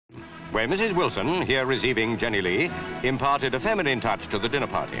where Mrs. Wilson, here receiving Jennie Lee, imparted a feminine touch to the dinner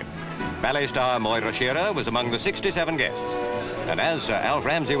party. Ballet star Moira Shearer was among the 67 guests. And as Sir Alf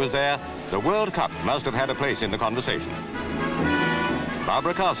Ramsey was there, the World Cup must have had a place in the conversation.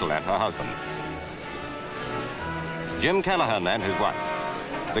 Barbara Castle and her husband. Jim Callaghan and his wife.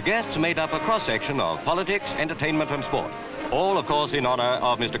 The guests made up a cross-section of politics, entertainment and sport. All, of course, in honor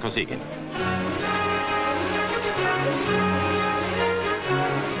of Mr. Kosygin.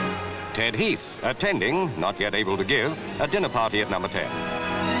 Ted Heath attending, not yet able to give, a dinner party at number 10.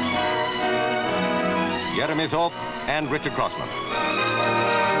 Jeremy Thorpe and Richard Crossman.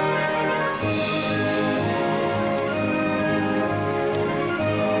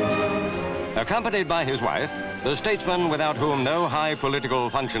 Accompanied by his wife, the statesman without whom no high political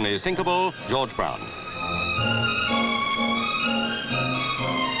function is thinkable, George Brown.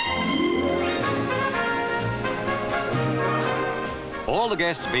 All the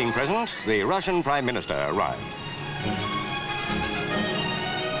guests being present, the Russian Prime Minister arrived.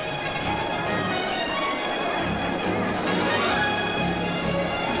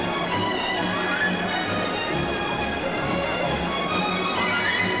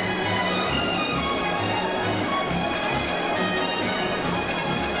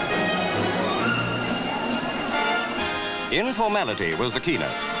 Informality was the keynote.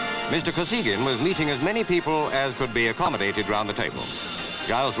 Mr. Kosygin was meeting as many people as could be accommodated round the table.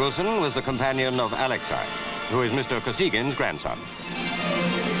 Giles Wilson was the companion of Alexei, who is Mr. Kosygin's grandson.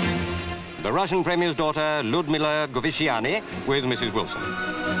 The Russian Premier's daughter, Ludmila Gvishiani, with Mrs. Wilson.